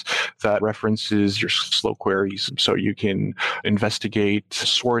interface that references your slow queries. So you can investigate,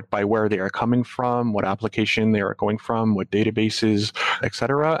 sort by where they are coming from, what application they are going from, what databases,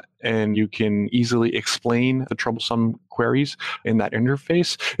 etc. And you can easily explain the troublesome queries in that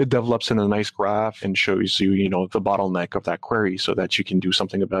interface. It develops in a nice graph and shows you, the bottleneck of that query so that you can do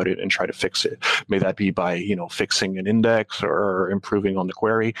something about it and try to fix it. May that be by, fixing an index or improving on the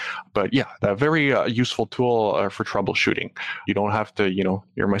query. But yeah, a very useful tool for troubleshooting. You don't have to, your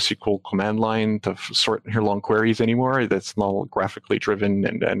MySQL command line to sort your long queries anymore. That's all graphically driven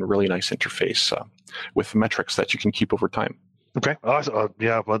and really nice interface with metrics that you can keep over time. Okay. Awesome.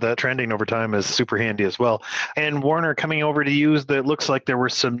 Yeah. Well, that trending over time is super handy as well. And Warner, coming over to you, that looks like there were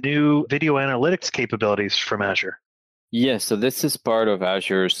some new video analytics capabilities from Azure. Yes. So this is part of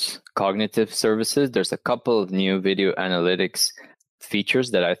Azure's cognitive services. There's a couple of new video analytics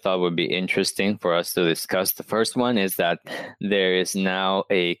features that I thought would be interesting for us to discuss. The first one is that there is now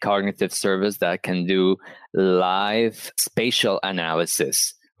a cognitive service that can do live spatial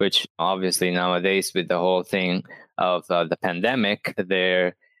analysis, which obviously nowadays with the whole thing of the pandemic,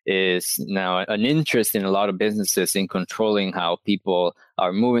 there is now an interest in a lot of businesses in controlling how people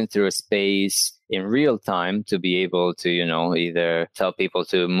are moving through a space in real time to be able to, either tell people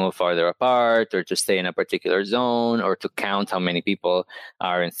to move farther apart or to stay in a particular zone or to count how many people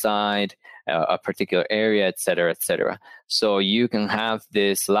are inside a particular area, et cetera, et cetera. So you can have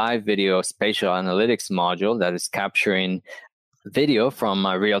this live video spatial analytics module that is capturing video from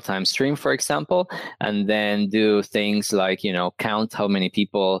a real-time stream, for example, and then do things like, count how many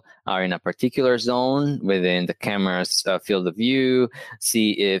people are in a particular zone within the camera's field of view,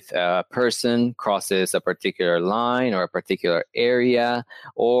 see if a person crosses a particular line or a particular area,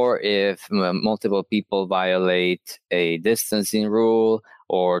 or if multiple people violate a distancing rule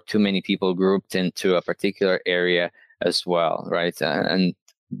or too many people grouped into a particular area as well, right? And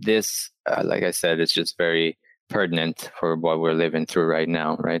this, like I said, is just very pertinent for what we're living through right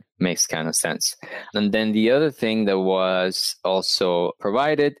now, right? Makes kind of sense. And then the other thing that was also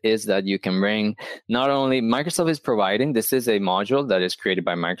provided is that you can bring, not only Microsoft is providing, this is a module that is created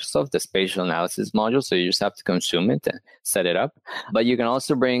by Microsoft, the spatial analysis module. So you just have to consume it and set it up. But you can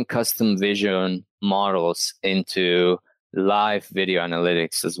also bring custom vision models into live video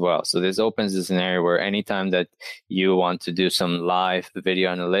analytics as well. So this opens the scenario where anytime that you want to do some live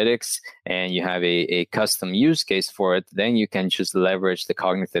video analytics and you have a custom use case for it, then you can just leverage the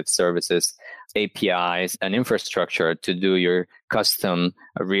cognitive services APIs and infrastructure to do your custom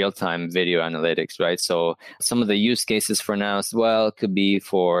real-time video analytics, right? So some of the use cases for now as well could be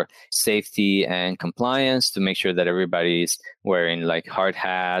for safety and compliance, to make sure that everybody's wearing like hard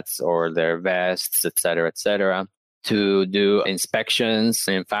hats or their vests, et cetera, to do inspections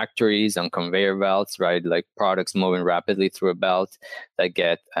in factories on conveyor belts, right? Like products moving rapidly through a belt that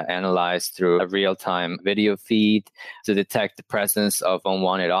get analyzed through a real-time video feed, to detect the presence of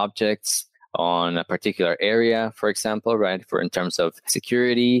unwanted objects on a particular area, for example, right? For in terms of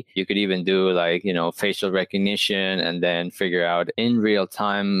security, you could even do like, facial recognition and then figure out in real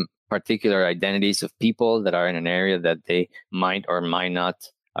time particular identities of people that are in an area that they might or might not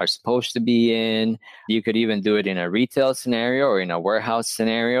are supposed to be in. You could even do it in a retail scenario or in a warehouse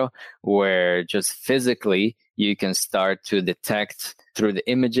scenario where just physically you can start to detect through the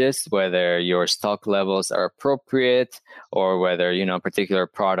images whether your stock levels are appropriate or whether, particular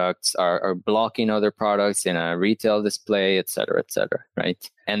products are blocking other products in a retail display, et cetera, right?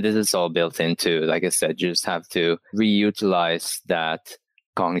 And this is all built into, like I said, you just have to reutilize that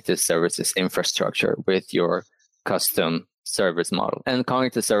cognitive services infrastructure with your custom service model. And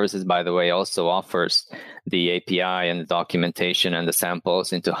Cognitive Services, by the way, also offers the API and the documentation and the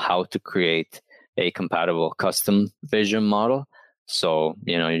samples into how to create a compatible custom vision model. So,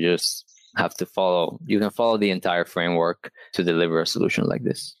 you just have to follow the entire framework to deliver a solution like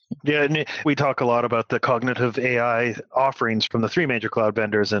this. Yeah, and we talk a lot about the cognitive AI offerings from the three major cloud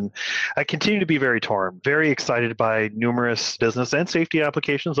vendors, and I continue to be very torn, very excited by numerous business and safety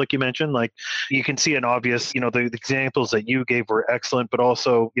applications, like you mentioned. Like you can see an obvious, the examples that you gave were excellent, but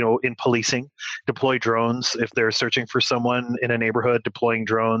also, in policing, deploy drones. If they're searching for someone in a neighborhood, deploying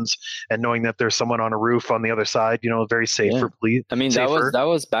drones and knowing that there's someone on a roof on the other side, very safe for police. I mean, that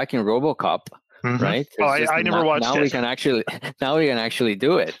was back in RoboCop. Mm-hmm. Right? Oh, I never watched now it. Now we can actually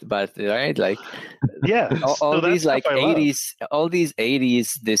do it, but right, like all these like 80s, all these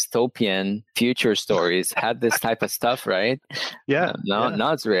 80s dystopian future stories had this type of stuff, right? Yeah.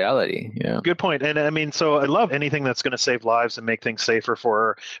 Now it's reality. Yeah. Good point. And I mean, so I love anything that's going to save lives and make things safer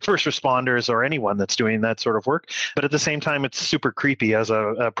for first responders or anyone that's doing that sort of work. But at the same time, it's super creepy as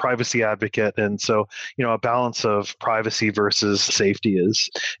a privacy advocate, and so a balance of privacy versus safety is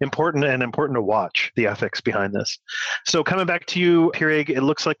important to watch the ethics behind this. So coming back to you, Pirag, it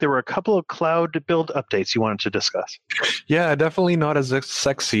looks like there were a couple of Cloud Build updates you wanted to discuss. Yeah, definitely not as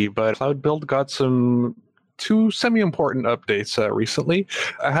sexy, but Cloud Build got two semi-important updates recently.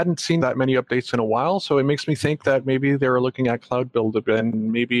 I hadn't seen that many updates in a while, so it makes me think that maybe they were looking at Cloud Build a bit and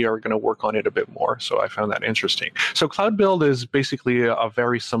maybe are going to work on it a bit more. So I found that interesting. So Cloud Build is basically a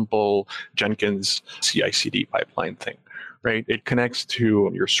very simple Jenkins CI/CD pipeline thing. Right? It connects to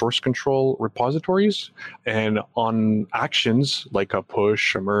your source control repositories, and on actions like a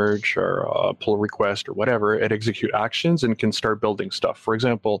push, a merge, or a pull request or whatever, it execute actions and can start building stuff. For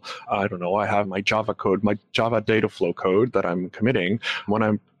example, I have my Java code, my Java data flow code that I'm committing. When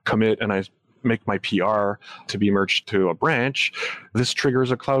I commit and I make my PR to be merged to a branch, this triggers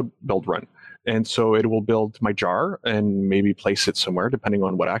a Cloud Build run. And so it will build my jar and maybe place it somewhere, depending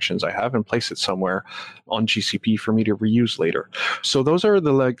on what actions I have, and place it somewhere on GCP for me to reuse later. So those are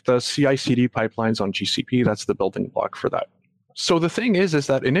the CI/CD pipelines on GCP. That's the building block for that. So the thing is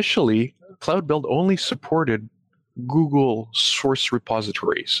that initially Cloud Build only supported Google source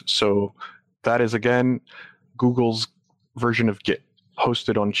repositories. So that is, again, Google's version of Git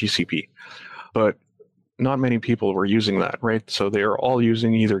hosted on GCP. But not many people were using that, right? So they are all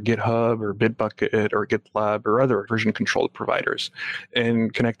using either GitHub or Bitbucket or GitLab or other version control providers.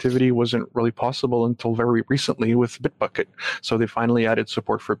 And connectivity wasn't really possible until very recently with Bitbucket. So they finally added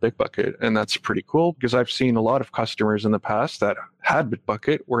support for Bitbucket. And that's pretty cool, because I've seen a lot of customers in the past that had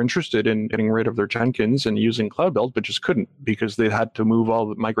Bitbucket, were interested in getting rid of their Jenkins and using Cloud Build, but just couldn't because they had to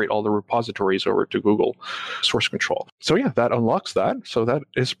migrate all the repositories over to Google source control. So yeah, that unlocks that. So that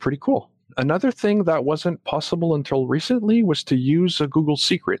is pretty cool. Another thing that wasn't possible until recently was to use Google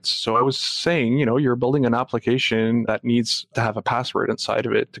Secrets. So I was saying, you're building an application that needs to have a password inside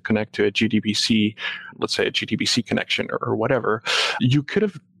of it to connect to a JDBC, let's say a JDBC connection or whatever. You could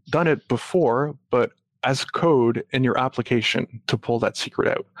have done it before, but as code in your application to pull that secret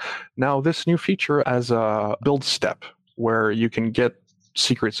out. Now, this new feature as a build step where you can get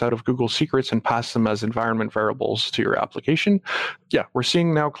secrets out of Google Secrets and pass them as environment variables to your application. Yeah, we're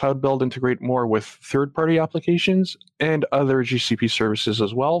seeing now Cloud Build integrate more with third-party applications and other GCP services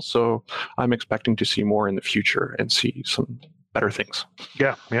as well. So I'm expecting to see more in the future and see some better things.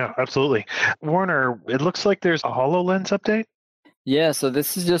 Yeah, absolutely. Warner, it looks like there's a HoloLens update. Yeah, so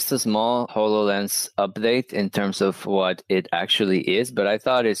this is just a small HoloLens update in terms of what it actually is, but I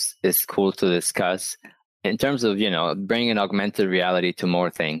thought it's cool to discuss in terms of, bringing augmented reality to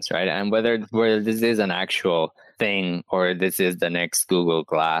more things, right? And whether this is an actual thing or this is the next Google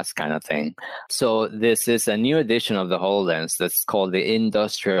Glass kind of thing. So this is a new edition of the HoloLens that's called the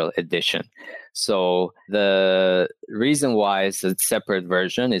Industrial Edition. So the reason why it's a separate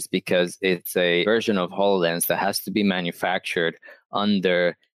version is because it's a version of HoloLens that has to be manufactured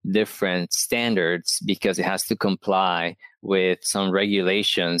under different standards because it has to comply with some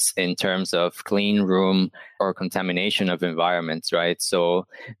regulations in terms of clean room or contamination of environments, right? So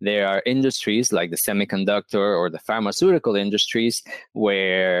there are industries like the semiconductor or the pharmaceutical industries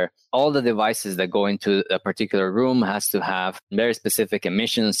where all the devices that go into a particular room has to have very specific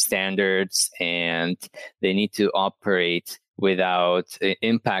emission standards and they need to operate without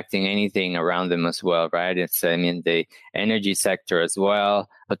impacting anything around them as well, right? The energy sector as well.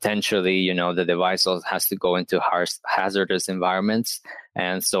 Potentially, the device also has to go into hazardous environments.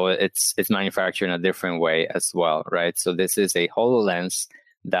 And so it's manufactured in a different way as well, right? So this is a HoloLens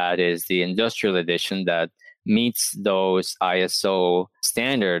that is the industrial edition that meets those ISO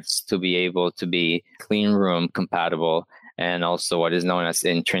standards to be able to be clean room compatible and also what is known as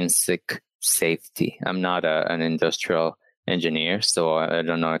intrinsic safety. I'm not an industrial engineer, so I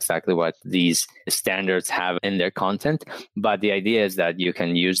don't know exactly what these standards have in their content, but the idea is that you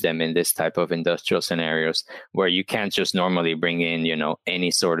can use them in this type of industrial scenarios where you can't just normally bring in, any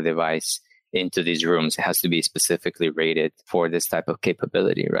sort of device into these rooms. It has to be specifically rated for this type of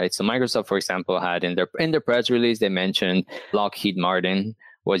capability, right? So Microsoft, for example, had in their press release, they mentioned Lockheed Martin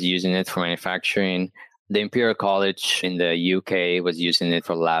was using it for manufacturing. The Imperial College in the UK was using it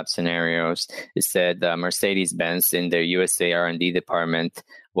for lab scenarios. It said Mercedes-Benz in their USA R&D department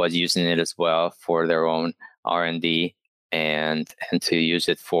was using it as well for their own R&D and to use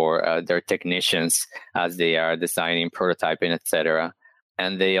it for their technicians as they are designing, prototyping, etc.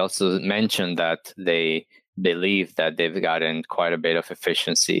 And they also mentioned that they believe that they've gotten quite a bit of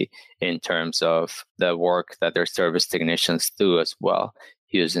efficiency in terms of the work that their service technicians do as well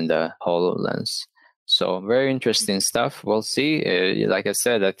using the HoloLens. So very interesting stuff. We'll see. Like I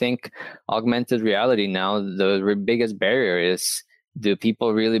said, I think augmented reality now, the biggest barrier is, do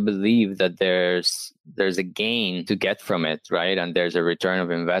people really believe that there's a gain to get from it, right? And there's a return of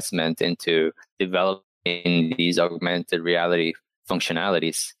investment into developing these augmented reality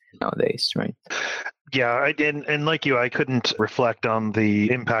functionalities nowadays, right? Yeah, and like you, I couldn't reflect on the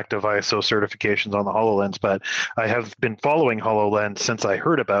impact of ISO certifications on the HoloLens, but I have been following HoloLens since I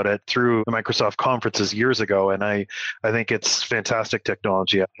heard about it through the Microsoft conferences years ago, and I think it's fantastic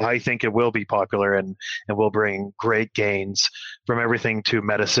technology. I think it will be popular and will bring great gains from everything to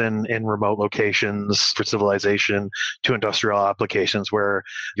medicine in remote locations for civilization to industrial applications where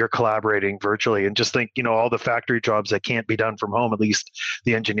you're collaborating virtually. And just think, all the factory jobs that can't be done from home, at least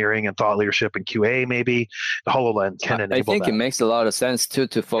the engineering and thought leadership and QA maybe HoloLens can enable I think that. It makes a lot of sense too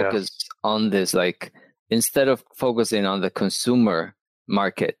to focus on this, like instead of focusing on the consumer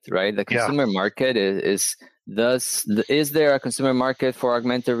market, right? The consumer market is there a consumer market for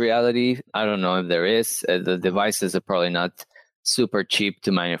augmented reality? I don't know if there is. The devices are probably not super cheap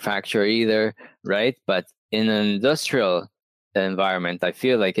to manufacture either, right? But in an industrial environment, I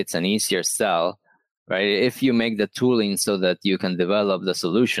feel like it's an easier sell, right? If you make the tooling so that you can develop the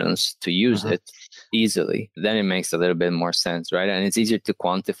solutions to use it easily, then it makes a little bit more sense, right? And it's easier to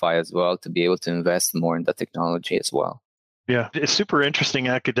quantify as well, to be able to invest more in the technology as well. Yeah, it's super interesting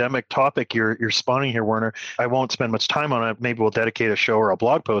academic topic you're spawning here, Werner. I won't spend much time on it. Maybe we'll dedicate a show or a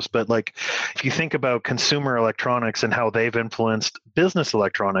blog post. But if you think about consumer electronics and how they've influenced business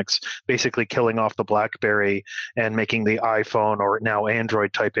electronics, basically killing off the BlackBerry and making the iPhone or now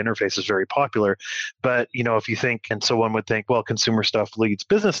Android type interfaces very popular. But, if you think, and so one would think, well, consumer stuff leads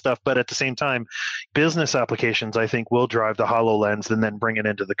business stuff. But at the same time, business applications, I think, will drive the HoloLens and then bring it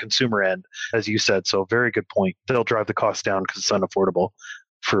into the consumer end, as you said. So very good point. They'll drive the cost down because it's unaffordable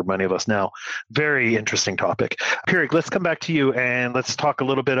for many of us now. Very interesting topic. Pierre, let's come back to you and let's talk a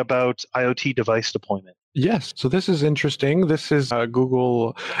little bit about IoT device deployment. Yes, so this is interesting. This is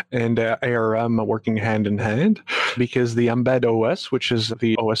Google and ARM working hand in hand because the Embed OS, which is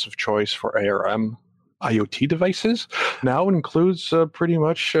the OS of choice for ARM, IoT devices now includes pretty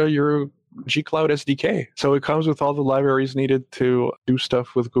much your G-Cloud SDK. So it comes with all the libraries needed to do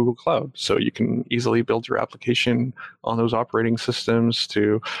stuff with Google Cloud. So you can easily build your application on those operating systems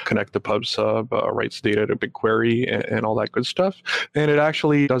to connect to PubSub, writes data to BigQuery, and all that good stuff. And it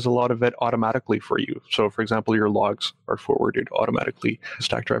actually does a lot of it automatically for you. So for example, your logs are forwarded automatically,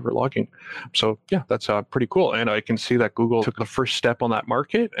 Stackdriver logging. So yeah, that's pretty cool. And I can see that Google took the first step on that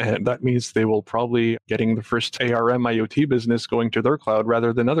market, and that means they will probably getting the first ARM IoT business going to their cloud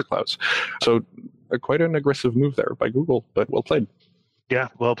rather than other clouds. So quite an aggressive move there by Google, but well played. Yeah,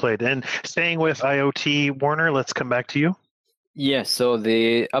 well played. And staying with IoT, Warner, let's come back to you. Yes, so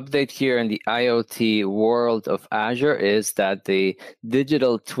the update here in the IoT world of Azure is that the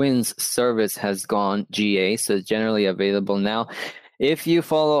Digital Twins service has gone GA, so it's generally available now. If you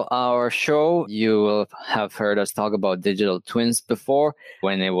follow our show, you will have heard us talk about Digital Twins before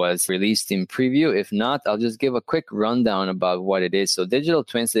when it was released in preview. If not, I'll just give a quick rundown about what it is. So Digital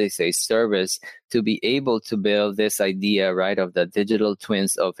Twins is a service to be able to build this idea, right, of the digital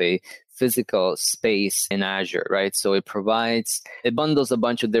twins of a physical space in Azure, right? So it bundles a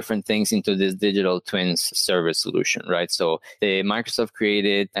bunch of different things into this Digital Twins service solution, right? So Microsoft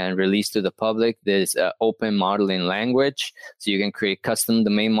created and released to the public this open modeling language. So you can create custom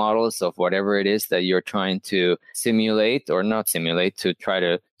domain models of whatever it is that you're trying to simulate or not simulate, to try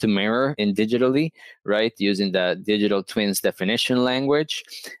to mirror in digitally, right? Using the Digital Twins definition language.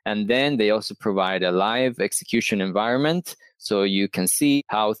 And then they also provide a live execution environment. So you can see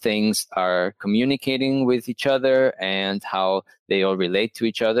how things are communicating with each other and how they all relate to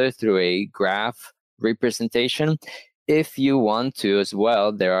each other through a graph representation. If you want to as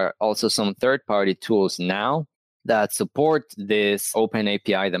well, there are also some third-party tools now that support this open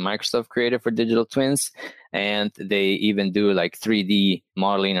API that Microsoft created for Digital Twins. And they even do like 3D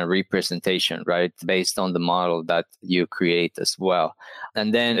modeling and representation, right, based on the model that you create as well.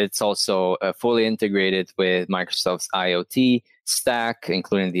 And then it's also fully integrated with Microsoft's IoT stack,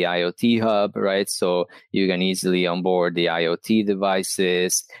 including the IoT Hub, right? So you can easily onboard the IoT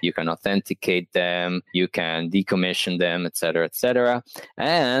devices, you can authenticate them, you can decommission them, et cetera, et cetera.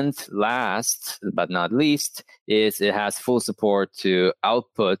 And last but not least is it has full support to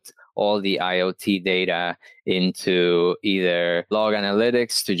output all the IoT data into either log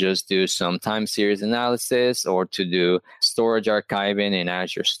analytics to just do some time series analysis, or to do storage archiving in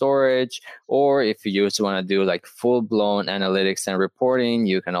Azure Storage. Or if you just want to do like full-blown analytics and reporting,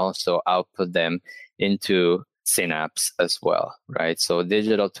 you can also output them into Synapse as well, right? So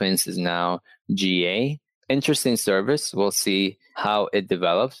Digital Twins is now GA. Interesting service. We'll see how it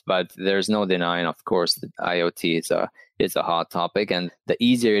develops, but there's no denying, of course, that IoT is a hot topic, and the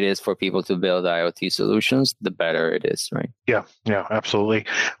easier it is for people to build IoT solutions, the better it is, right? Yeah, absolutely.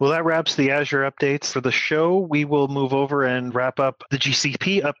 Well, that wraps the Azure updates for the show. We will move over and wrap up the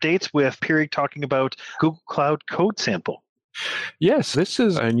GCP updates with Pirig talking about Google Cloud Code Sample. Yes, this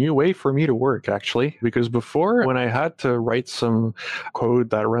is a new way for me to work, actually, because before, when I had to write some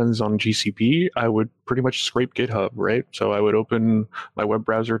code that runs on GCP, I would pretty much scrape GitHub, right? So I would open my web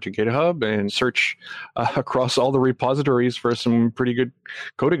browser to GitHub and search across all the repositories for some pretty good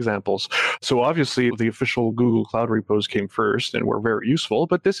code examples. So obviously, the official Google Cloud repos came first and were very useful,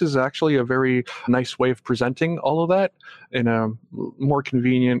 but this is actually a very nice way of presenting all of that in a more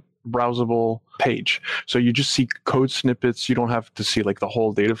convenient, browsable page. So you just see code snippets. You don't have to see like the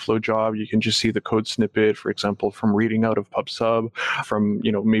whole data flow job. You can just see the code snippet, for example, from reading out of PubSub, from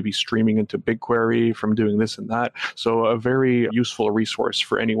maybe streaming into BigQuery, from doing this and that. So a very useful resource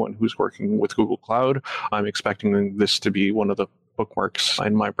for anyone who's working with Google Cloud. I'm expecting this to be one of the bookmarks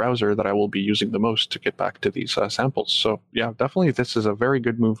in my browser that I will be using the most to get back to these samples. So yeah, definitely this is a very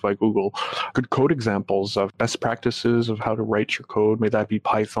good move by Google. Good code examples of best practices of how to write your code. May that be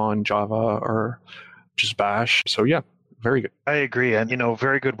Python, Java, or just Bash. So yeah, very good. I agree. And,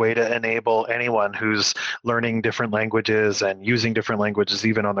 very good way to enable anyone who's learning different languages and using different languages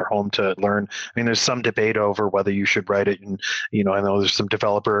even on their home to learn. I mean, there's some debate over whether you should write it. And, I know there's some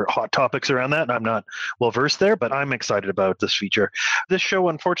developer hot topics around that, and I'm not well versed there, but I'm excited about this feature. This show,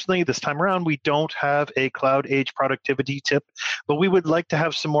 unfortunately, this time around, we don't have a Cloud Age productivity tip, but we would like to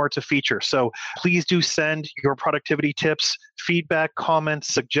have some more to feature. So please do send your productivity tips, feedback, comments,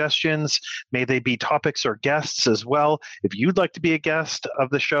 suggestions. May they be topics or guests as well. If you'd like to be a guest of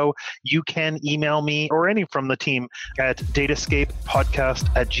the show, you can email me or any from the team at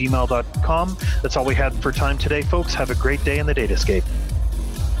datascapepodcast@gmail.com. That's all we had for time today, folks. Have a great day in the Datascape.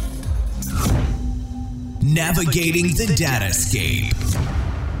 Navigating the Datascape.